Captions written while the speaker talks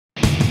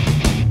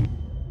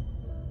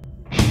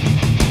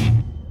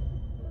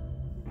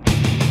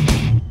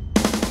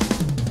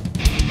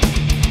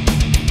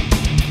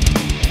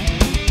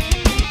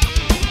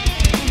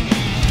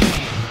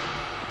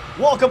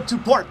Welcome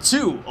to part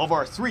 2 of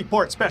our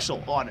 3-part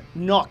special on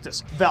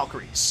Noctis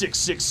Valkyrie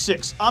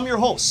 666. I'm your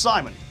host,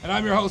 Simon. And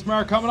I'm your host,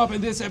 Mark. Coming up in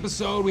this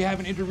episode, we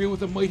have an interview with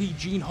the mighty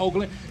Gene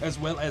Hoglan, as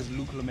well as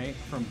Luc Lemay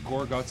from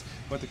Gorguts.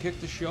 But to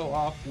kick the show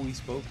off, we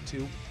spoke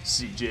to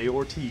CJ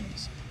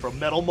Ortiz from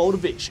Metal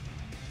Motivation.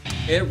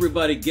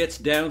 Everybody gets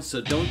down, so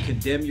don't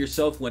condemn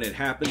yourself when it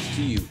happens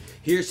to you.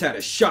 Here's how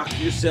to shock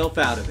yourself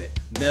out of it.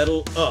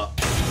 Metal up.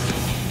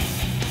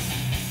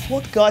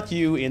 What got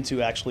you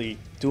into actually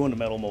doing the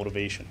Metal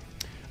Motivation?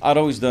 I'd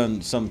always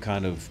done some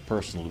kind of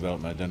personal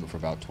development. I'd done it for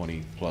about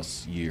 20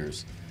 plus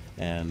years.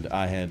 And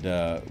I had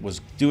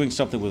was doing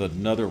something with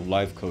another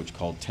life coach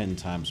called 10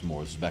 Times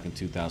More. This was back in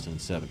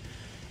 2007.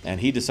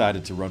 And he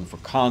decided to run for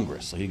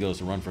Congress. So he goes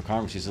to run for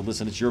Congress. He said,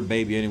 listen, it's your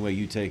baby anyway,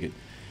 you take it.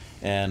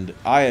 And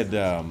I had,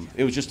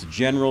 it was just a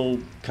general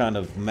kind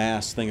of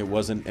mass thing. It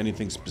wasn't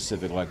anything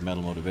specific like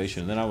Metal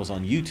Motivation. And then I was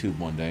on YouTube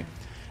one day,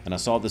 and I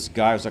saw this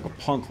guy who was like a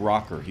punk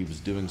rocker. He was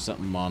doing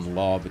something on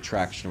law of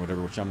attraction or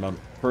whatever, which I'm not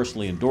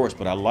personally endorsed,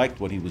 but I liked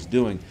what he was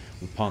doing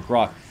with punk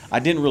rock. I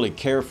didn't really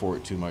care for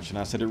it too much, and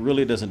I said it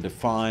really doesn't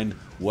define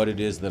what it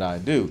is that I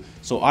do.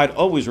 So I'd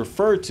always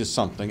referred to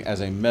something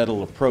as a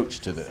metal approach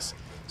to this.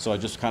 So I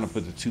just kind of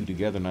put the two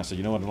together, and I said,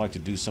 you know what, I'd like to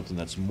do something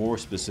that's more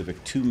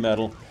specific to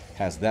metal,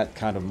 has that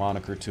kind of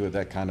moniker to it,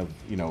 that kind of,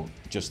 you know,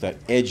 just that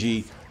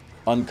edgy,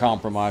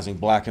 uncompromising,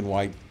 black and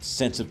white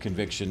sense of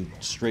conviction,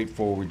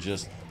 straightforward,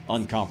 just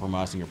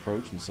uncompromising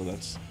approach. And so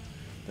that's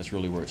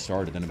really where it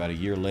started. Then about a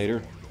year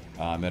later,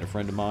 I met a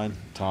friend of mine,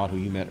 Todd, who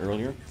you met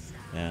earlier,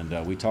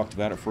 and we talked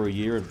about it for a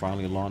year and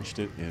finally launched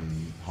it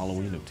in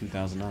Halloween of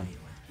 2009.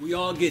 We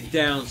all get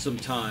down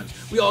sometimes.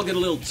 We all get a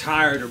little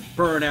tired or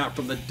burn out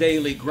from the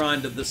daily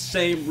grind of the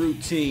same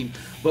routine.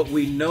 But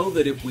we know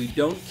that if we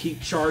don't keep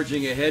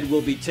charging ahead,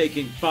 we'll be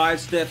taking 5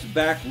 steps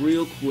back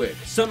real quick.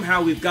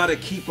 Somehow we've got to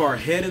keep our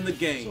head in the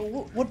game.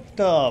 So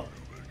what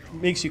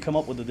makes you come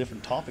up with the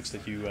different topics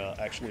that you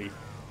actually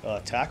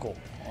tackle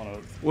on a...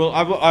 Well,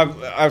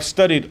 I've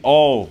studied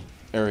all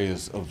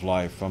areas of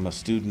life. I'm a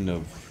student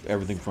of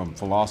everything from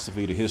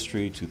philosophy to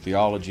history to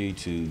theology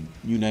to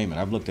you name it.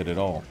 I've looked at it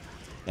all.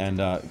 And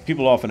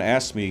people often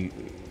ask me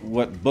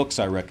what books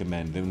I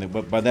recommend,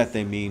 and by that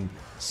they mean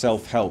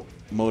self-help,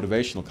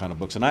 motivational kind of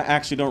books. And I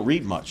actually don't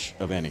read much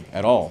of any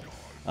at all.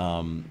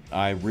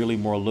 I really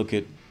more look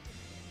at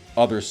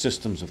other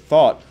systems of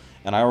thought,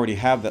 and I already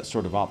have that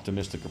sort of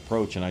optimistic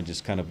approach, and I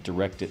just kind of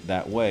direct it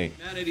that way.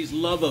 Humanity's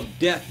love of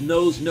death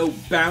knows no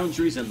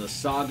boundaries, and the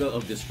saga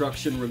of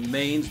destruction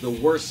remains the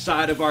worst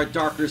side of our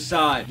darker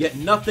side. Yet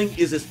nothing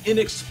is as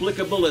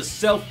inexplicable as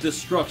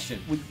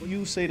self-destruction. Would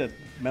you say that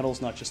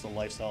metal's not just a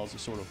lifestyle, it's a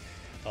sort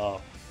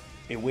of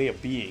a way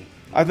of being?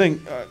 I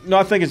think, no,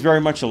 I think it's very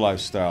much a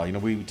lifestyle. You know,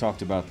 we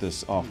talked about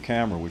this off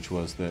camera, which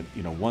was that,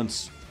 you know,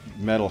 once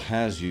metal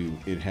has you,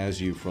 it has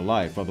you for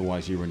life.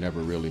 Otherwise, you were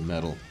never really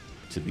metal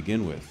to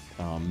begin with.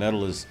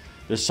 Metal is,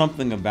 there's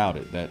something about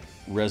it that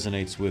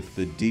resonates with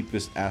the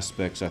deepest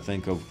aspects, I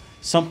think, of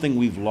something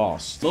we've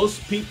lost.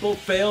 Most people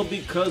fail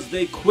because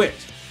they quit.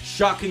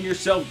 Shocking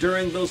yourself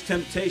during those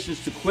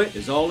temptations to quit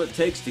is all it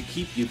takes to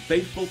keep you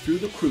faithful through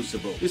the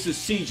crucible. This is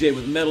CJ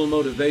with Metal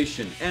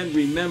Motivation, and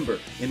remember,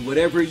 in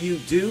whatever you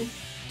do,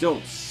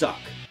 don't suck.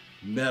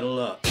 Metal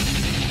up.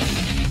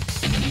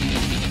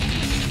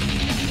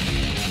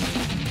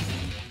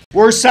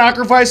 We're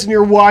sacrificing,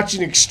 you're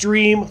watching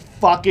extreme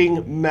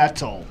fucking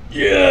metal.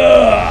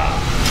 Yeah!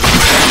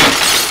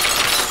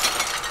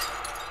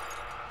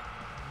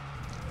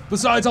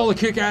 Besides all the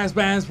kick-ass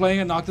bands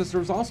playing at Noctis, there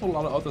was also a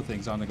lot of other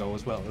things on the go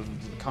as well. There was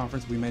a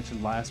conference we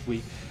mentioned last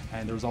week,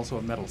 and there was also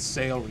a metal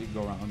sale where you can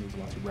go around. There was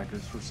lots of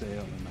records for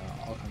sale and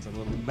all kinds of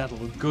little metal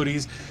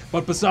goodies.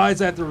 But besides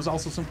that, there was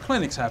also some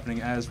clinics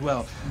happening as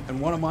well. And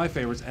one of my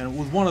favorites, and it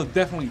was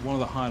definitely one of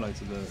the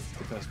highlights of the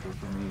festival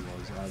for me,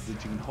 was the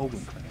Gene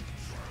Hoglan clinic.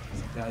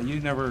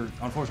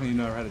 Unfortunately, you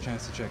never had a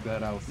chance to check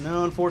that out.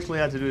 No, unfortunately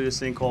I had to do this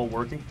thing called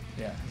working.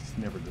 Yeah, it's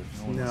never good.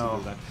 No one No.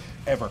 wants to do that,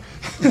 ever.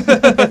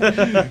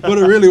 But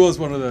it really was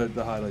one of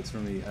the highlights for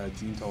me.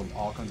 Gene told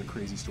all kinds of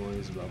crazy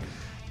stories about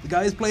the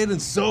guy's played in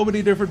so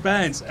many different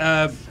bands,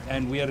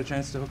 and we had a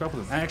chance to hook up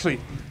with him. Actually,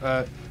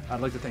 I'd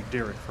like to thank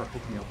Derek for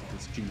hooking me up with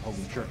this Gene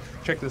Hoglan shirt.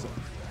 Check this out.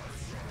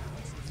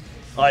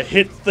 I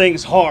hit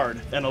things hard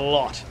and a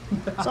lot.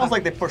 Sounds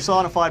like they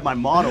personified my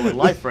motto in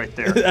life right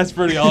there. That's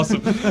pretty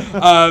awesome.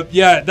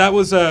 Yeah, that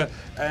was,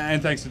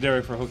 and thanks to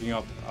Derek for hooking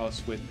up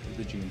us with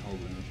the Gene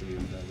Hoglan interview.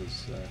 That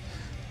was a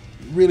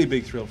really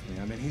big thrill for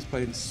me. I mean, he's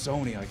played in so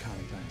many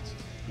iconic bands.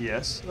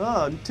 Yes.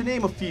 To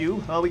name a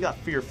few, we got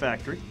Fear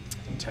Factory.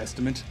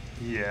 Testament.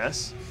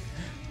 Yes.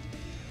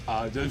 We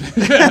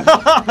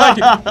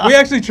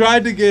actually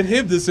tried to get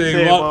him to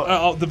say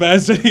the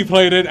bands that he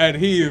played in, and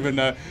he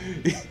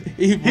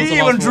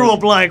even drew a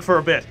blank for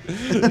a bit.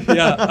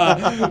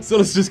 Yeah. So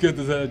let's just get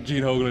this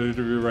Gene Hoglan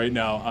interview right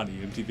now on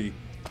EMTV.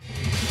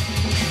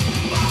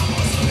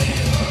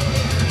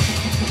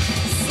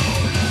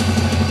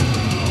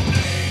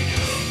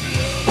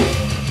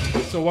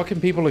 So what can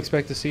people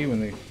expect to see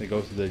when they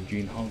go to the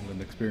Gene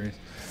Hoglan experience?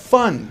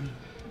 Fun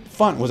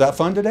fun. Was that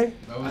fun today?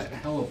 That was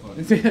hella fun.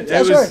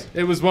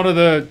 It was one of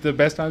the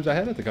best times I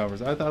had at the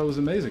conference. I thought it was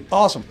amazing.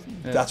 Awesome.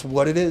 Yeah. That's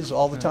what it is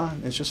all the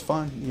time. It's just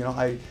fun. You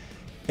know,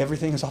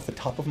 everything is off the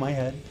top of my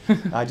head.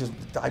 I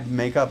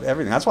make up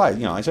everything. That's why,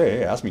 you know, I say,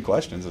 hey, ask me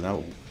questions, and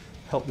that'll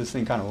help this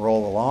thing kind of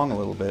roll along a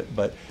little bit.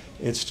 But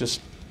it's just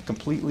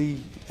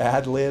completely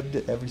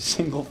ad-libbed, every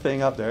single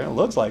thing up there. And it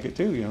looks like it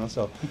too, you know.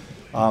 So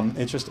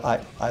it's just,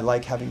 I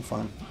like having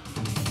fun.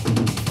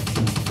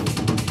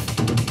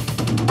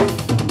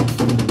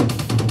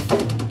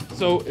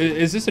 So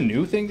is this a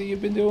new thing that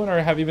you've been doing,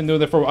 or have you been doing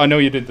that for? I know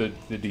you did the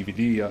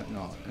DVD and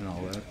all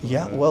that.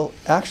 Yeah, well,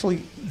 actually,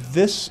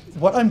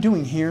 what I'm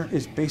doing here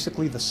is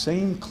basically the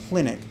same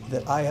clinic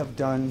that I have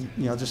done,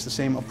 you know, just the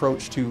same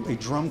approach to a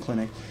drum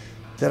clinic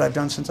that I've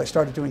done since I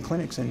started doing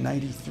clinics in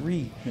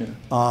 '93.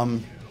 Yeah.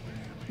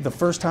 The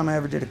first time I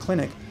ever did a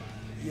clinic,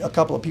 a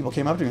couple of people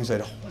came up to me and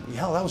said, holy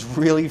hell, that was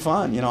really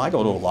fun. You know, I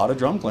go to a lot of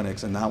drum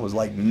clinics, and that was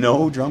like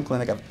no drum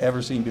clinic I've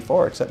ever seen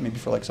before, except maybe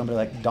for like somebody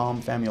like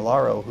Dom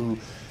Famularo, who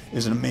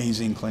is an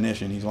amazing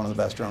clinician. He's one of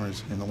the best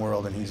drummers in the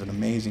world, and he's an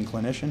amazing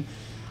clinician.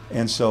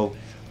 And so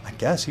I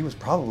guess he was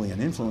probably an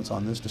influence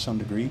on this to some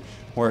degree,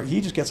 where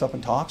he just gets up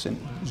and talks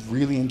and is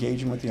really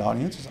engaging with the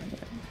audience. It's like,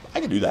 I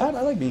can do that.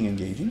 I like being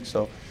engaging.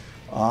 So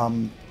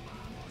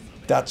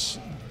that's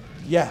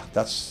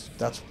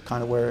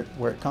kind of where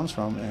it comes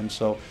from. And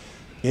so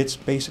it's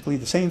basically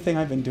the same thing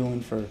I've been doing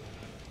for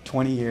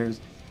 20 years.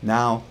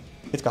 Now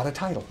it's got a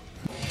title.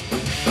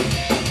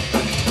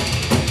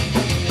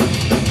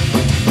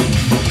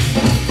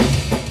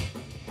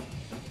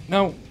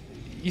 Now,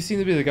 you seem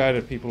to be the guy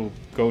that people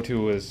go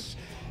to as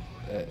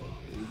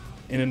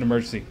in an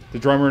emergency. The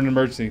drummer in an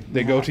emergency.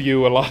 They go to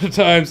you a lot of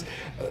times.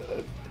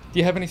 Do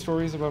you have any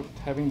stories about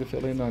having to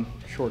fill in on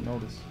short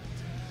notice?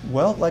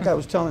 Well, like I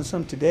was telling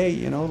some today,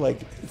 you know,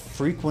 like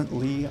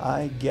frequently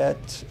I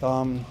get,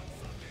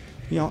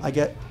 I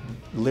get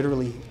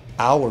literally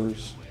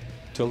hours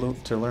to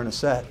learn a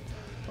set.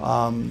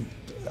 Like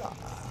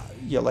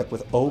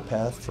with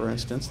Opeth, for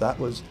instance, that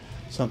was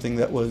something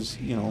that was,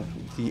 you know,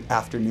 the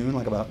afternoon,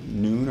 like about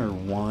noon or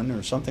 1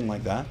 or something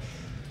like that,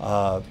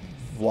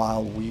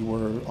 while we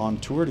were on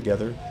tour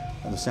together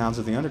on the Sounds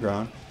of the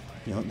Underground.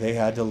 You know, they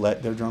had to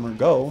let their drummer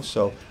go.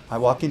 So I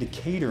walk into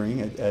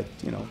catering at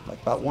you know,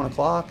 like about 1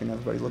 o'clock, and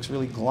everybody looks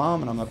really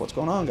glum, and I'm like, what's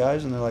going on,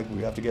 guys? And they're like,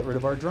 we have to get rid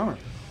of our drummer.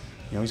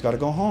 You know, he's got to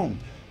go home.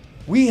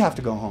 We have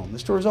to go home.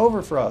 This tour's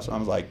over for us. And I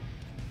was like,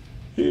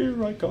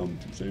 here I come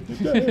to save the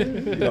day.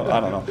 You know, I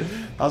don't know.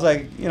 I was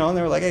like, you know, and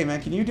they were like, hey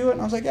man, can you do it?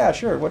 And I was like, yeah,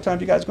 sure. What time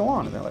do you guys go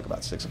on? And they're like,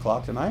 about 6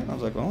 o'clock tonight. And I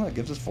was like, well, that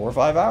gives us 4 or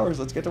 5 hours.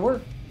 Let's get to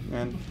work.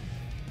 And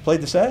played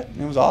the set,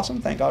 and it was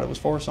awesome. Thank God it was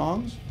 4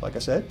 songs, like I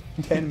said,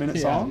 10-minute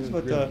songs,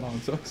 but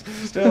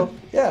still,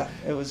 yeah,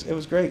 it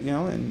was great, you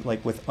know. And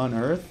like with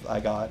Unearth,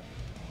 I got,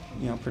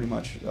 you know, pretty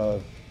much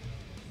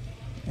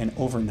an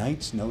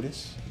overnight's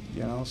notice,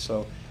 you know.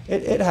 So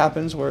it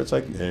happens where it's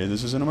like, hey,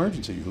 this is an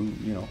emergency. Who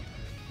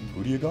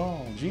do you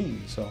call?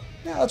 Gene. So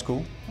yeah, that's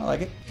cool. I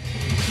like it.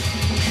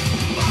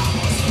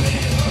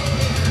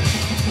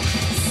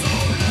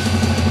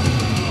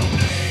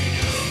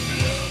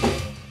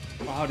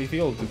 How do you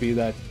feel to be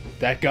that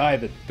guy,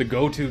 the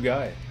go-to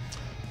guy?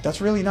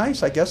 That's really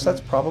nice. I guess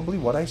that's probably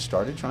what I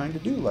started trying to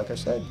do. Like I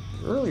said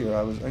earlier,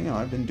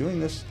 I've been doing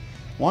this,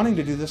 wanting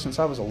to do this since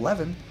I was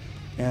 11,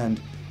 and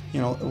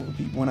you know,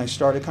 when I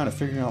started kind of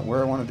figuring out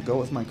where I wanted to go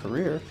with my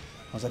career,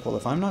 I was like, well,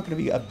 if I'm not going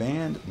to be a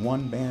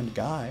one band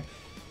guy,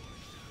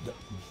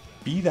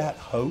 be that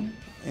hoe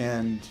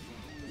and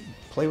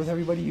play with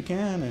everybody you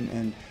can,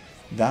 and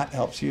that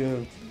helps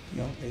you.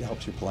 You know, it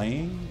helps your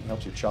playing, it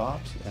helps your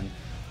chops, and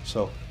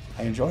so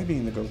I enjoy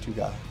being the go-to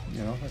guy.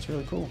 You know, that's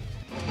really cool.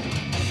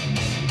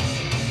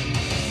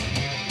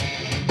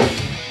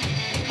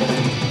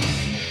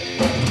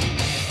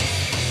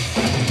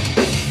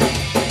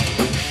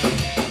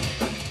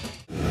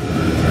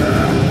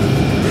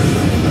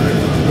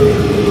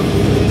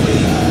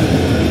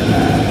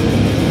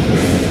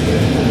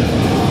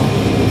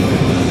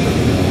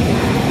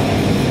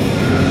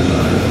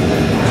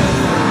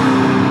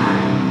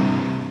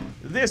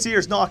 This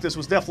year's Noctis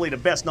was definitely the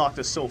best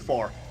Noctis so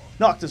far.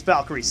 Noctis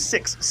Valkyrie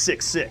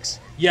 666.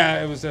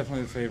 Yeah, it was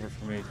definitely the favorite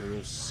for me too. There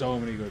was so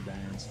many good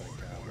bands.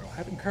 Like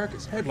having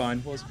Carcass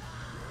headline was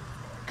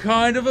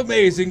kind of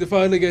amazing to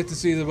finally get to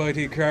see the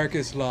mighty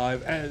Carcass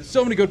live.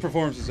 So many good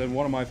performances, and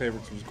one of my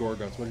favorites was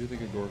Gorguts. What do you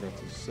think of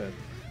Gorguts' set?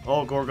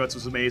 Oh, Gorguts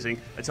was amazing.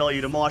 I tell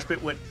you, the mosh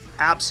pit went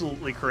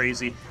absolutely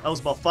crazy. I was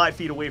about 5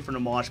 feet away from the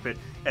mosh pit,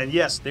 and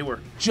yes, they were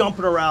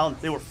jumping around,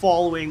 they were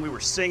following, we were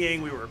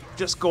singing, we were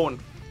just going,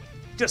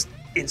 just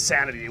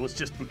insanity. It was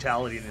just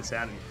brutality and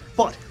insanity.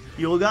 But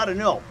you gotta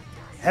know,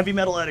 heavy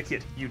metal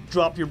etiquette, you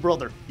drop your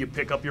brother, you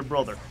pick up your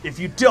brother. If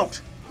you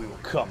don't, we will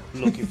come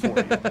looking for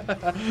you.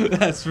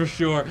 That's for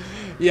sure.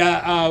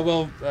 Yeah,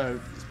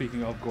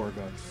 speaking of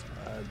Gorguts,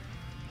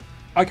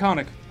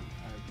 iconic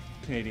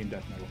Canadian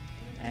death metal.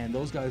 And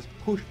those guys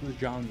pushed the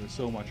genre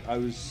so much. I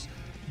was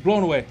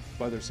blown away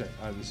by their set.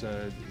 I was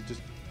it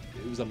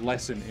was a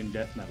lesson in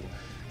death metal.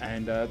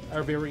 And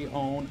our very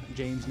own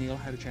James Neal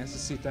had a chance to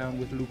sit down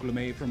with Luc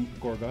Lemay from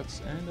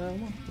Gorguts. And well,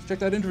 let's check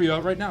that interview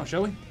out right now,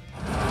 shall we?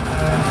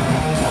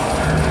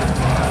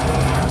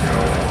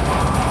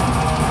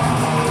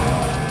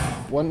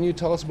 Why don't you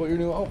tell us about your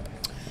new album?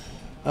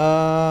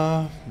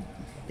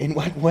 In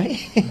what way?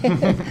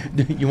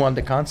 Do you want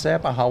the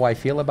concept, or how I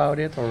feel about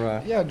it,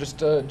 or? Yeah, just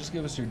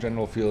give us your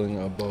general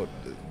feeling about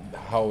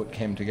how it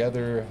came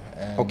together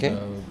and Okay.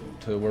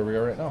 To where we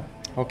are right now.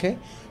 Okay,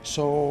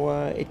 so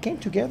it came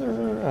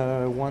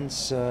together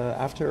once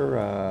after.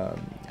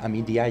 I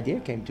mean, the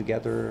idea came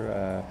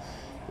together.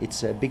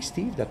 It's Big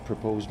Steve that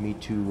proposed me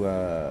to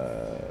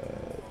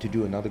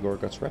do another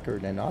Gorguts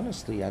record, and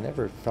honestly, I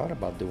never thought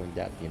about doing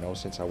that. You know,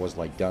 since I was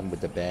like done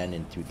with the band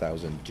in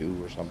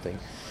 2002 or something,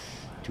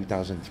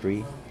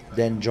 2003.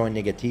 Then joined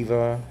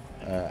Negativa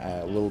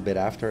a little bit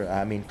after.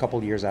 I mean, a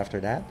couple years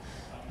after that.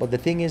 But the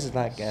thing is,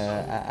 like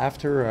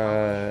after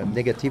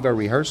Negativa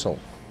rehearsal,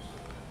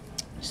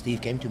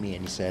 Steve came to me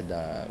and he said,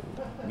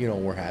 you know,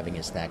 we're having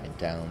a snack in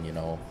town, you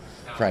know,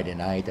 Friday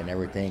night and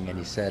everything. And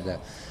he said,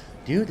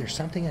 dude, there's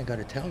something I got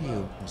to tell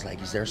you. I was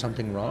like, is there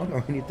something wrong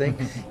or anything?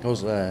 He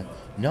goes,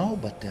 no,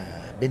 but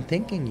I've been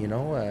thinking, you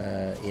know,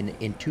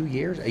 in 2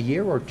 years, a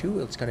year or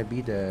two, it's going to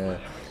be the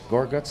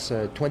Gorguts'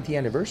 20th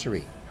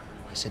anniversary.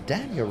 I said,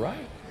 damn, you're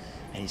right.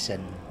 And he said,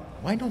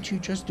 why don't you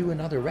just do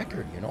another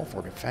record, you know,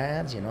 for the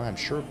fans? You know, I'm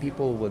sure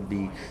people would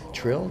be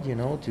thrilled, you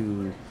know,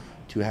 to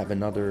have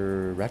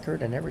another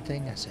record and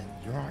everything. I said,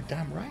 you're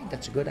damn right,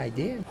 that's a good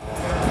idea.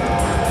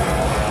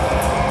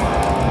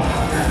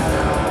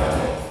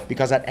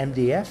 Because at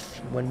MDF,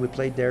 when we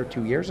played there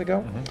 2 years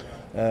ago,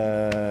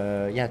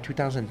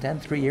 2010,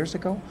 3 years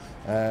ago,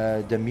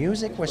 the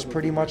music was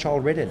pretty much all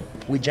written.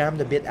 We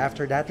jammed a bit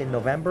after that in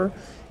November,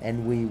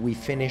 and we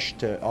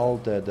finished all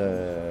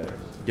the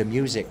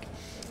music.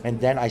 And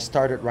then I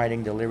started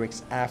writing the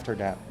lyrics after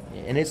that.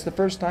 And it's the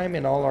first time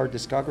in all our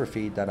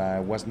discography that I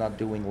was not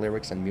doing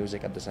lyrics and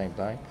music at the same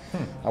time.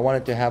 I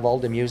wanted to have all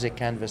the music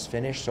canvas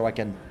finished so I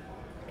can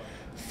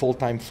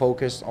full-time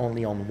focus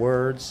only on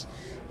words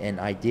and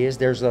ideas.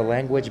 There's a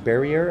language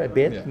barrier a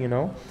bit, you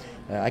know.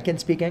 I can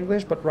speak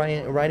English, but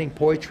writing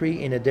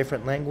poetry in a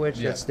different language,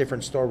 that's a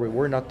different story.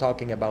 We're not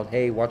talking about,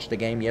 hey, watch the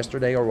game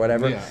yesterday or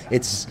whatever. Yeah.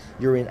 It's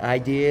you're in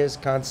ideas,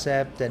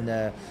 concept,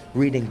 and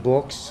reading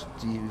books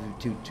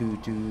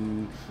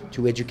to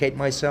educate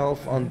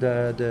myself on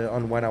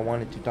on what I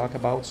wanted to talk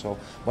about. So,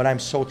 but I'm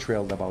so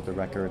thrilled about the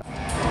record.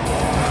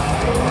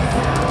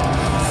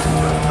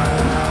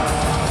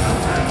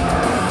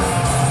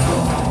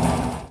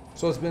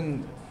 So it's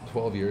been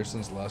 12 years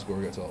since the last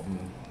Gorguts album.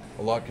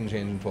 A lot can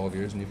change in 12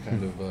 years, and you've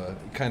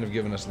kind of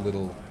given us a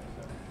little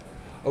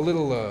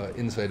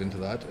insight into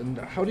that. And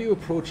how do you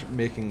approach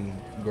making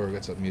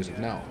Gorguts music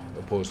now,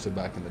 opposed to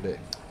back in the day?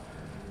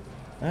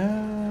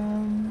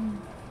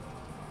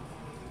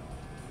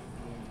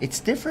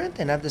 It's different,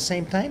 and at the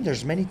same time,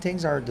 there's many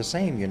things are the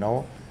same. You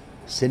know,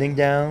 sitting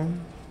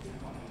down,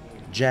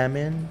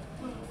 jamming,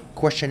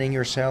 questioning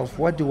yourself.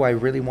 What do I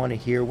really want to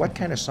hear? What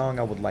kind of song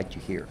I would like to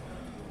hear?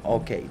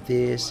 Okay,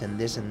 this and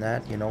this and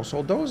that. You know,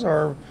 so those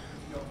are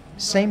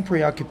same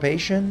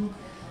preoccupation,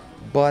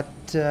 but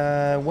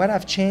what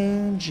I've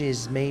changed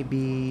is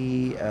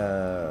maybe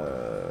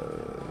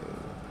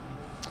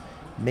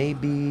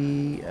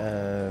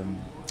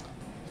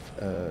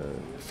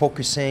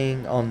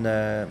focusing on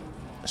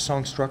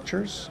song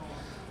structures.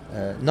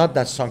 Not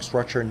that song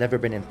structure never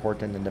been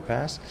important in the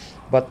past,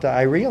 but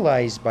I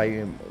realized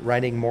by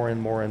writing more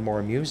and more and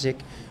more music,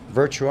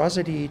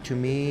 virtuosity to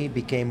me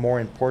became more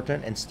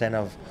important instead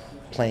of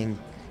playing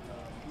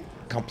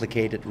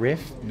complicated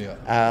riff.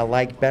 I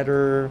like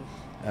better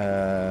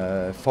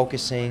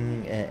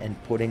focusing and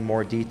putting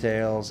more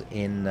details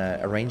in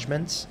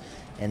arrangements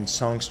and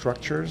song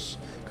structures,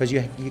 because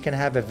you can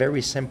have a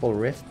very simple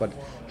riff, but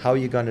how are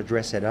you going to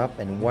dress it up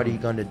and what are you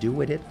going to do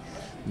with it?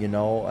 You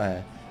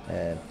know,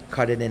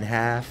 cut it in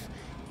half,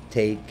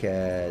 take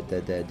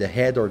the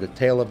head or the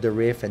tail of the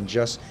riff and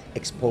just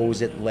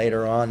expose it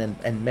later on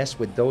and mess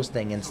with those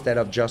things instead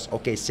of just,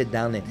 okay, sit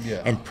down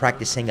and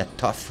practicing a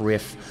tough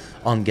riff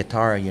on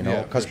guitar, you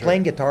know, because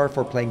playing guitar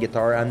for playing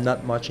guitar, I'm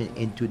not much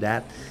into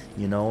that,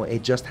 you know.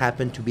 It just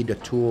happened to be the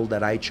tool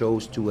that I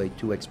chose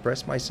to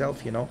express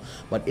myself, you know.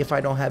 But if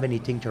I don't have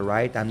anything to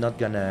write, I'm not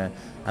gonna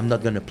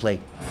play.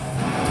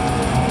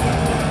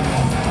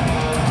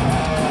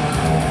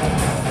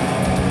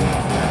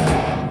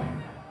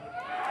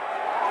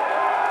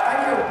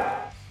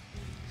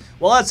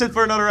 Well, that's it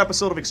for another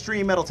episode of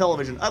Extreme Metal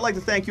Television. I'd like to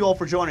thank you all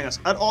for joining us.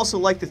 I'd also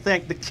like to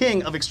thank the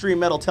king of Extreme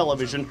Metal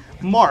Television,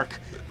 Mark,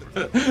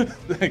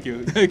 Thank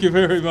you. Thank you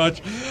very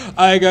much.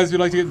 Guys, if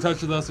you'd like to get in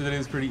touch with us, it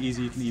is pretty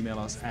easy. You can email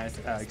us at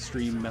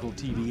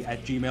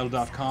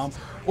extrememetaltv@gmail.com,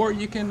 or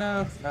you can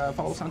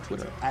follow us on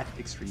Twitter at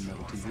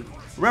extrememetaltv.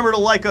 Remember to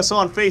like us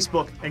on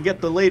Facebook and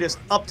get the latest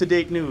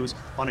up-to-date news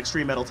on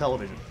Extreme Metal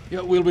Television.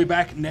 Yeah, we'll be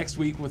back next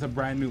week with a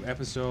brand new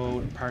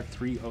episode, part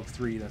 3 of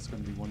 3. That's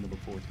going to be one to look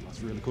forward to. Lots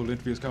of really cool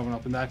interviews coming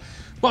up in that.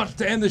 But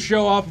to end the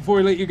show off, before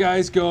we let you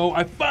guys go,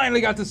 I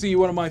finally got to see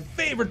one of my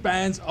favorite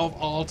bands of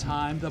all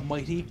time, the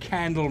mighty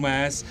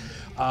Candlemass.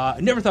 I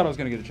never thought I was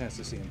going to get a chance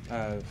to see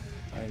them.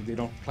 They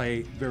don't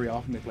play very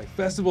often. They play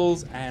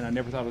festivals, and I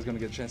never thought I was going to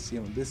get a chance to see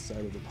them on this side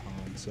of the pond.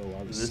 So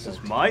I was This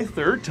stoked. is my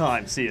 3rd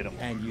time seeing them.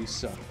 And you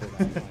suck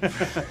for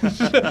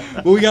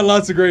that. Well, we got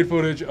lots of great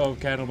footage of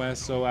Candlemass,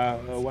 so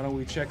why don't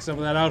we check some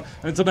of that out?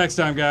 Until next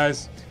time,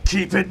 guys.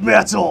 Keep it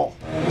metal!